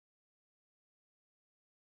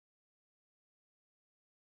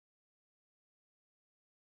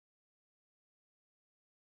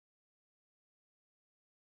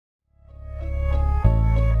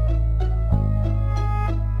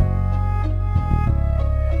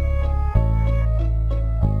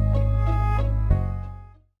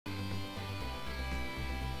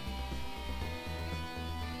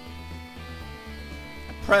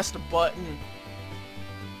pressed a button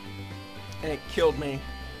and it killed me.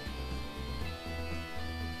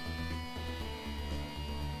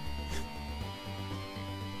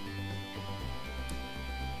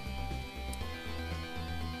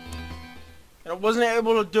 And I wasn't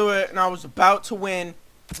able to do it, and I was about to win.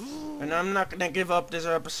 And I'm not gonna give up this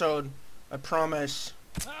episode. I promise.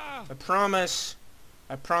 I promise.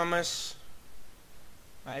 I promise.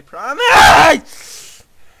 I promise!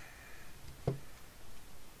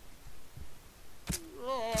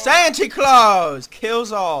 Santa Claus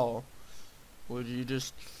kills all. Would you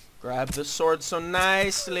just grab the sword so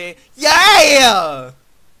nicely? Yeah!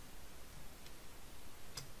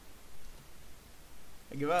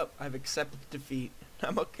 I give up. I've accepted defeat.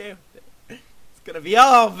 I'm okay with it. It's gonna be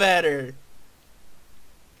all better.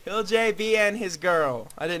 Kill JB and his girl.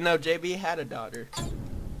 I didn't know JB had a daughter.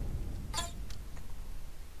 I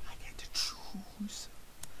get to choose.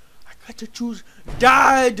 I got to choose.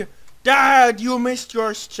 Dad! Dad, you missed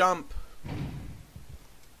your jump.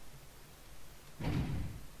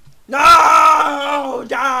 No!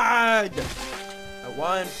 Dad! I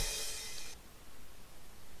won.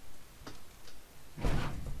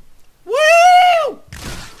 Woo!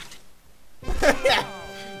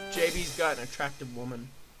 JB's got an attractive woman.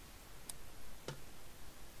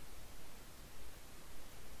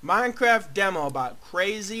 Minecraft demo about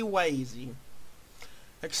Crazy Wazy.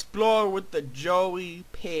 Explore with the Joey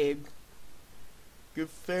Pig. Give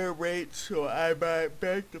fair rate so I might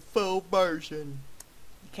make the full version.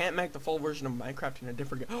 You can't make the full version of Minecraft in a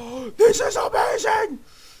different game. Oh, this is amazing!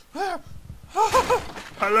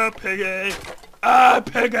 Hello, Piggy! Ah,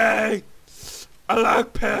 Piggy! I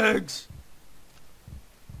like pigs!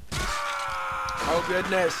 Oh,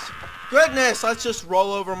 goodness. Goodness, let's just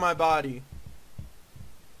roll over my body.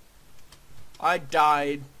 I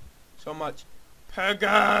died so much.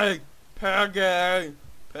 Piggy! Piggy!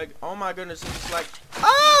 Pig. Oh my goodness, it's like,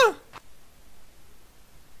 ah!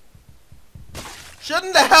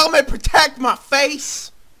 Shouldn't the helmet protect my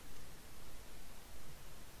face?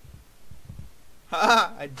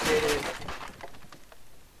 Haha, I did it.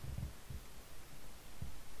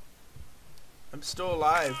 I'm still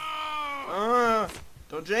alive.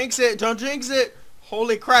 Don't jinx it, don't jinx it.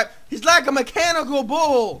 Holy crap, he's like a mechanical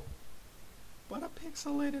bull. But a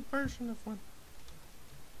pixelated version of one.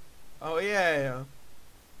 Oh yeah.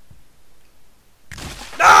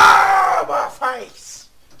 No, my face!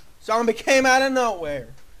 Zombie came out of nowhere.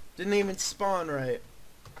 Didn't even spawn right.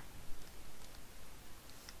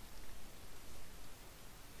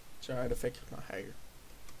 Sorry to fix my hair.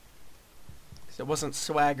 Cause it wasn't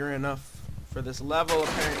swagger enough for this level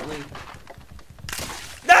apparently.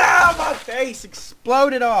 No, my face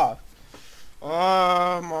exploded off.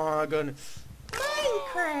 Oh my goodness.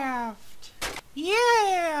 Minecraft.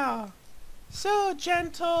 Yeah. So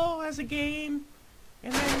gentle as a game.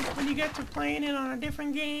 And then when you get to playing it on a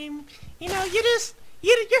different game, you know, your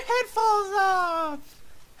head falls off.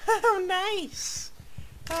 Oh, nice.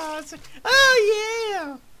 Oh, it's like, oh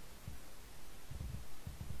yeah.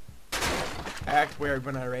 I act weird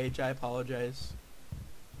when I rage. I apologize.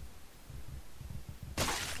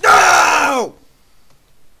 No!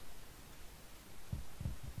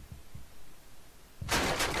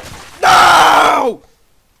 No!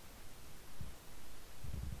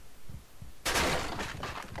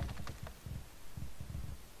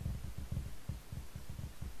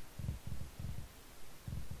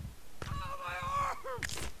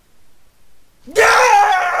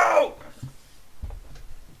 No!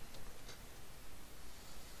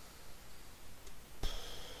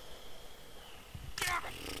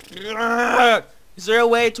 Is there a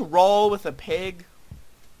way to roll with a pig?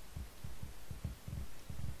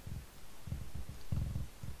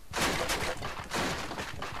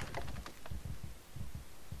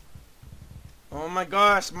 Oh my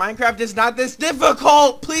gosh, Minecraft is not this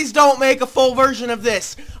difficult! Please don't make a full version of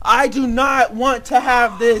this! I do not want to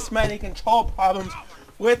have this many control problems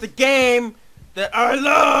with a game that I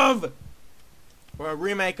love! Or a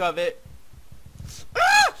remake of it.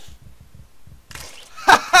 Ah!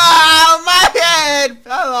 Ha! My head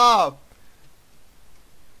fell off!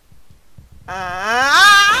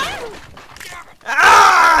 Ah!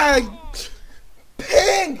 Ah!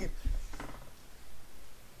 Pig!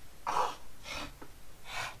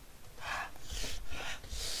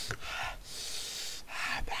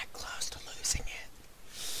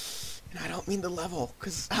 I don't mean the level,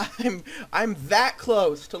 cause I'm that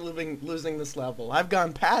close to losing this level. I've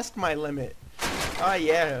gone past my limit. Oh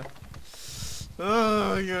yeah.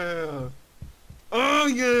 Oh yeah. Oh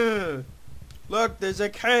yeah. Look, there's a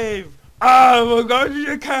cave I will go to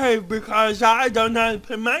the cave because I don't know how to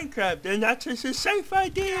play Minecraft, and that's just a safe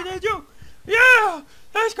idea to do. Yeah,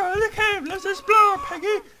 let's go to the cave. Let's explore,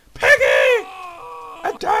 Piggy. Piggy!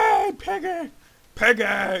 I died, Piggy.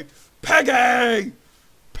 Piggy! Piggy!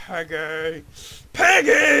 Piggy!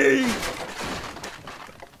 Piggy!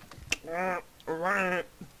 Right.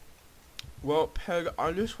 Well, Peg,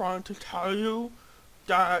 I just wanted to tell you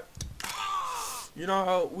that, you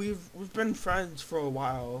know, we've been friends for a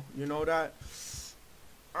while. You know that?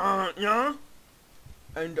 Yeah?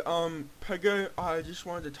 And, Peggy, I just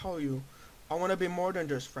wanted to tell you, I want to be more than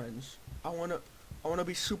just friends. I want to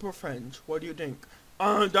be super friends. What do you think?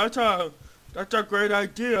 That's a great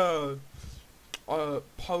idea.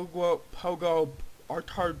 Pogo,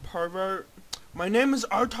 Artard Pervert. My name is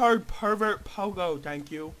Artard Pervert Pogo,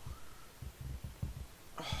 thank you.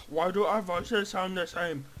 Why do our voices sound the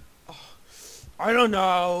same? I don't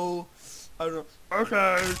know.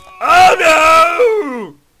 Okay. Oh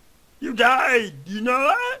no! You died. You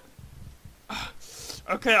know that?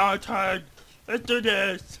 Okay, Artard. Let's do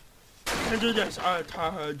this. Let's do this,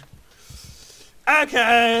 Artard.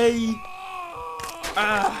 Okay.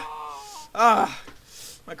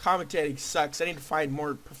 My commentating sucks. I need to find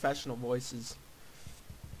more professional voices.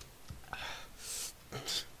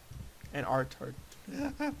 And Artard.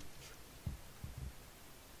 You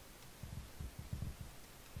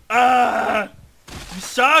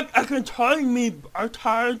suck at controlling me,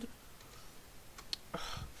 Artard.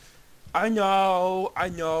 I know, I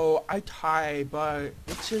try, but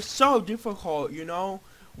it's just so difficult, you know,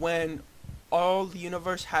 when all the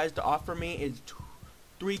universe has to offer me is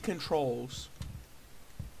 3 controls.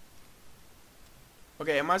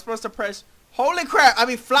 Okay, am I supposed to press? Holy crap, I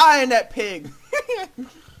be flying that pig.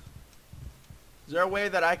 Is there a way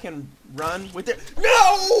that I can run with it?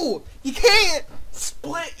 No! You can't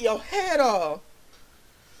split your head off.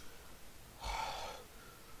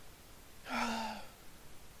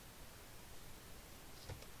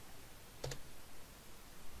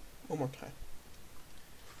 One more time.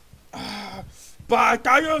 But I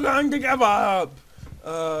thought you were going to give up.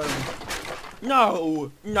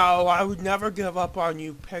 No, I would never give up on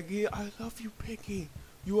you, Peggy. I love you, Peggy.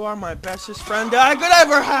 You are my bestest friend that I could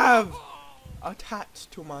ever have.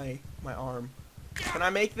 Attached to my arm. Can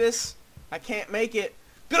I make this? I can't make it.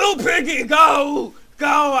 Go, Piggy, go! Go,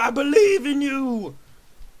 I believe in you!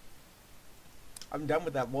 I'm done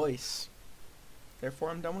with that voice.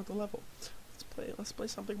 Therefore, I'm done with the level. Let's play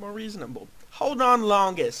something more reasonable. Hold on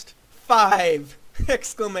longest. 5!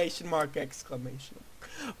 Exclamation mark, exclamation mark.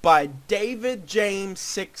 By David James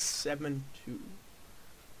 672.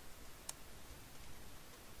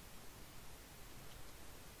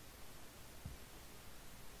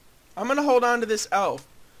 I'm gonna hold on to this elf,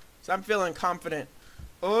 so I'm feeling confident.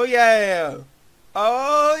 Oh yeah!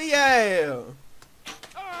 Oh yeah!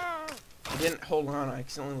 I didn't hold on, I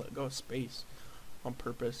accidentally let go of space on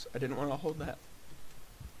purpose. I didn't want to hold that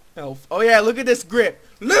elf. Oh yeah, look at this grip!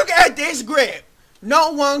 Look at this grip!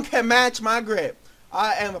 No one can match my grip.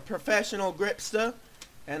 I am a professional gripster,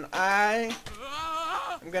 and I'm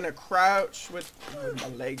gonna crouch with my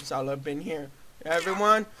legs all up in here.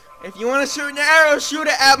 Everyone, if you want to shoot an arrow, shoot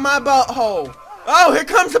it at my butthole. Oh, here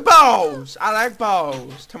comes the balls. I like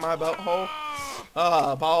balls to my butthole.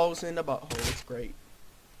 Balls in the butthole. It's great.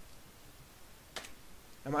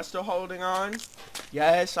 Am I still holding on?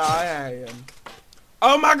 Yes, I am.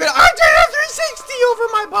 Oh my god, I did a 360 over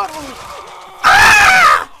my butthole.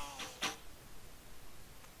 Ah!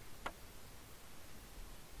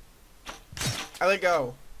 I let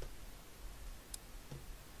go.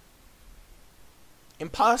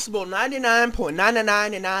 Impossible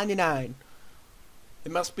 99.99999.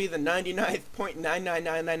 It must be the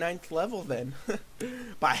 99.99999th level then.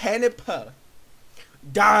 By Hannah.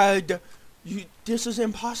 Dad, this is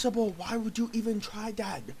impossible. Why would you even try,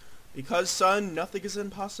 Dad? Because, son, nothing is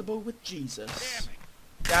impossible with Jesus.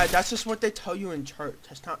 Dad, that's just what they tell you in church.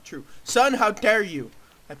 That's not true. Son, how dare you?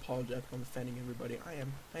 I apologize if I'm offending everybody. I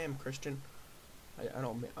am Christian. I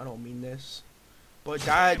don't mean this. But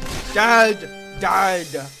Dad, I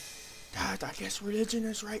guess religion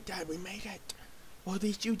is right, Dad. We made it. Well, at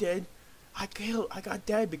least you did. I got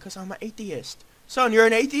dead because I'm an atheist. Son, you're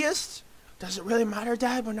an atheist? Does it really matter,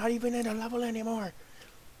 Dad? We're not even in a level anymore.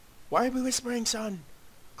 Why are we whispering, son?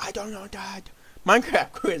 I don't know, Dad.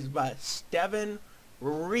 Minecraft quiz by Steven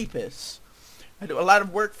Reapus. I do a lot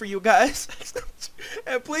of work for you guys.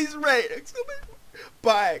 And please rate,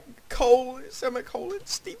 by semicolon,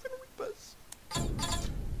 Steven Reapus.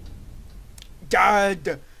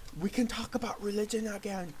 Dad, we can talk about religion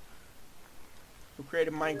again. Who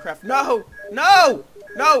created Minecraft? No!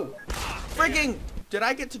 Freaking Did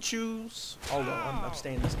I get to choose? Oh no, I'm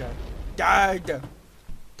abstaining this guy. Dad!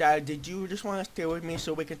 Dad, did you just want to stay with me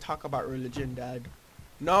so we can talk about religion, Dad?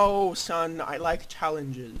 No, son, I like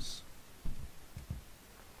challenges.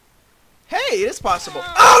 Hey, it is possible.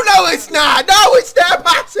 Oh no, it's not! No, it's not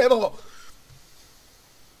possible!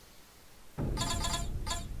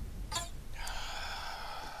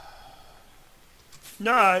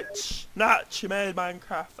 Notch made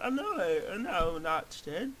Minecraft. I know Notch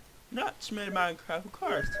did. Notch made Minecraft, of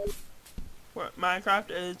course. Minecraft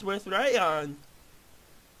is with rayon.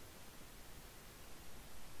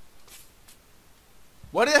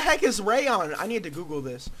 What the heck is rayon? I need to Google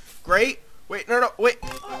this. Great. Wait, no, wait.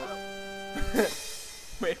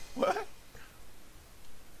 Wait, what?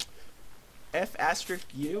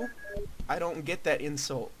 F*U? I don't get that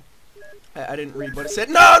insult. I didn't read what it said.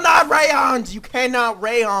 No, not rayons! You cannot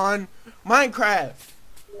rayon Minecraft.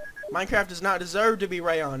 Minecraft does not deserve to be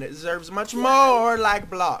rayon. It deserves much more like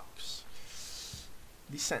blocks.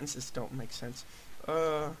 These sentences don't make sense.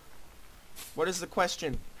 What is the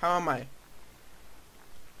question? How am I?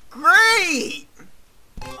 Great!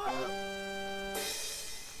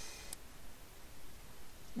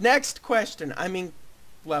 Next question. I mean,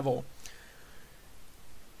 level.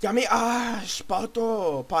 Yummy Ash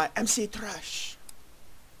Pato by MC Trash.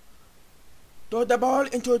 Throw the ball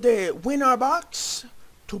into the winner box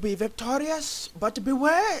to be victorious, but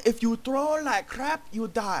beware, if you throw like crap, you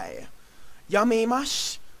die. Yummy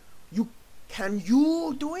Mash, can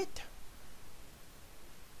you do it?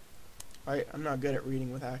 I'm not good at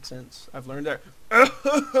reading with accents. I've learned that.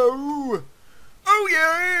 Oh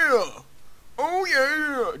yeah! Oh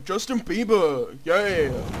yeah! Justin Bieber,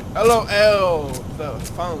 yeah! L.O.L. the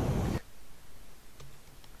funk.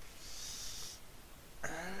 I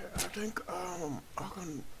think I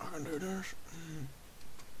can do this.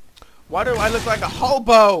 Why do I look like a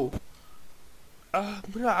hobo?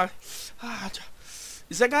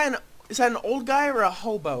 Is that an old guy or a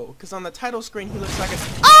hobo? Because on the title screen he looks like an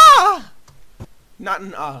not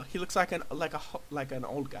an he looks like an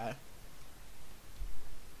old guy.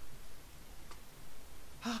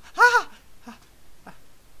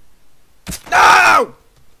 No!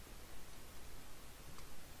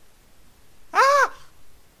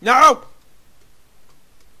 No!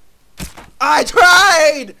 I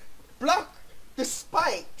tried! Block the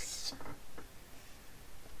spikes!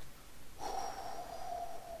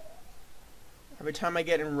 Every time I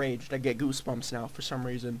get enraged, I get goosebumps now for some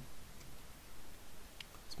reason.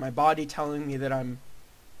 It's my body telling me that I'm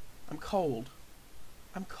cold.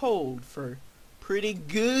 I'm cold for pretty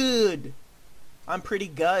good. I'm pretty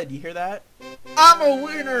good. You hear that? I'm a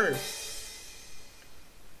winner!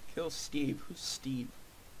 Kill Steve. Who's Steve?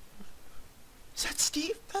 Is that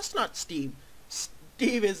Steve? That's not Steve.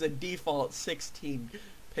 Steve is a default 16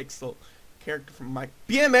 pixel character from my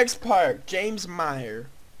BMX Park. James Meyer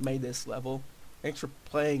made this level. Thanks for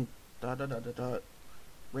playing.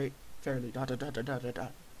 Rate fairly.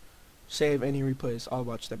 Save any replays. I'll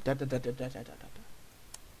watch them.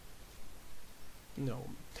 No.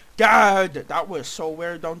 Dad, that was so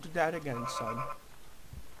weird. Don't do that again, son.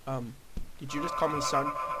 Did you just call me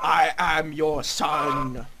son? I am your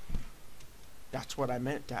son. That's what I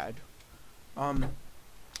meant, Dad.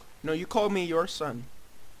 No, you called me your son.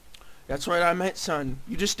 That's what I meant, son.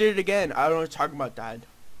 You just did it again. I don't know what you're talking about, Dad.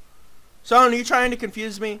 Son, are you trying to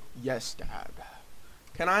confuse me? Yes, Dad.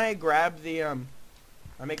 Can I grab the, I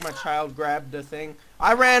make my child grab the thing?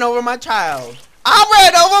 I ran over my child. I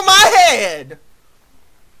ran over my head!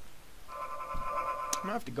 I'm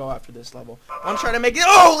gonna have to go after this level. I'm trying to make it.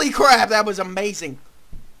 Holy crap, that was amazing.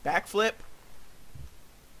 Backflip.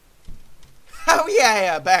 Oh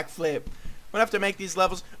yeah, backflip. I'm gonna have to make these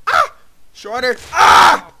levels shorter.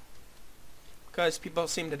 Because people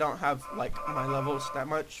seem to don't have like my levels that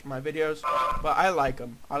much, my videos, but I like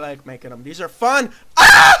them. I like making them. These are fun.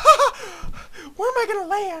 Where am I gonna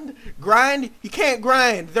land? Grind? You can't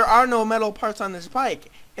grind. There are no metal parts on this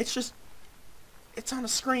bike. It's just, it's on a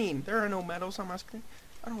screen. There are no metals on my screen.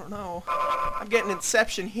 I don't know. I'm getting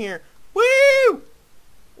Inception here. Woo!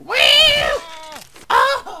 Woo!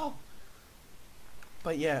 Oh!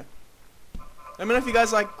 But yeah. Let me know if you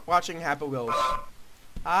guys like watching Happy Wheels.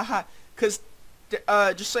 Cause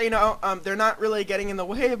just so you know, they're not really getting in the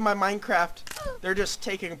way of my Minecraft. They're just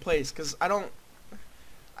taking place. Cause I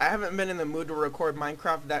haven't been in the mood to record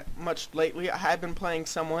Minecraft that much lately. I have been playing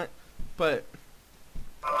somewhat, but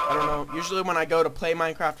I don't know. Usually when I go to play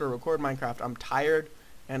Minecraft or record Minecraft, I'm tired.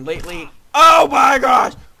 And lately, oh my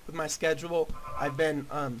gosh, with my schedule, I've been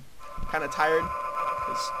kind of tired.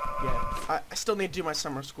 Cause yeah, I still need to do my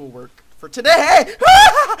summer school work for today.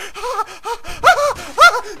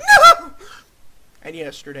 No! and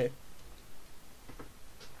yesterday.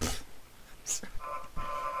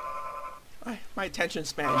 My attention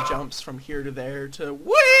span jumps from here to there to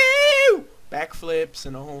woo! Backflips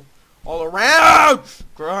and all around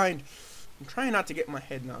grind. I'm trying not to get my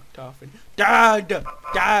head knocked off. And Dad,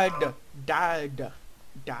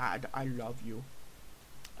 I love you.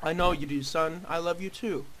 I know you do, son. I love you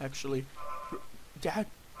too, actually. Dad,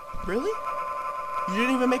 really? You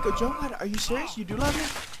didn't even make a joke out of it? Are you serious? You do love me?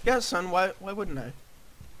 Yes, son. Why wouldn't I?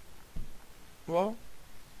 Well,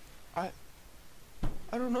 I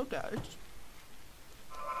don't know, Dad.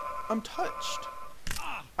 I'm touched.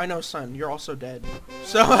 I know, son. You're also dead.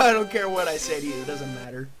 So I don't care what I say to you. It doesn't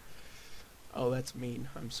matter. Oh, that's mean.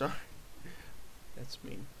 I'm sorry. That's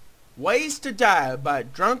mean. Ways to Die by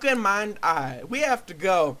Drunken Mind Eye. We have to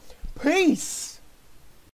go. Peace.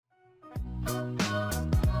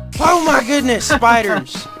 Oh my goodness,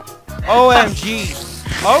 spiders. OMG.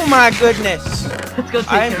 Oh my goodness.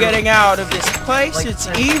 I am getting out of this place. It's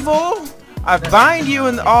evil. I bind you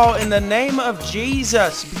in the name of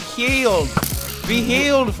Jesus. Be healed. Be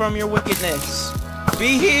healed from your wickedness.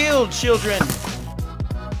 Be healed, children.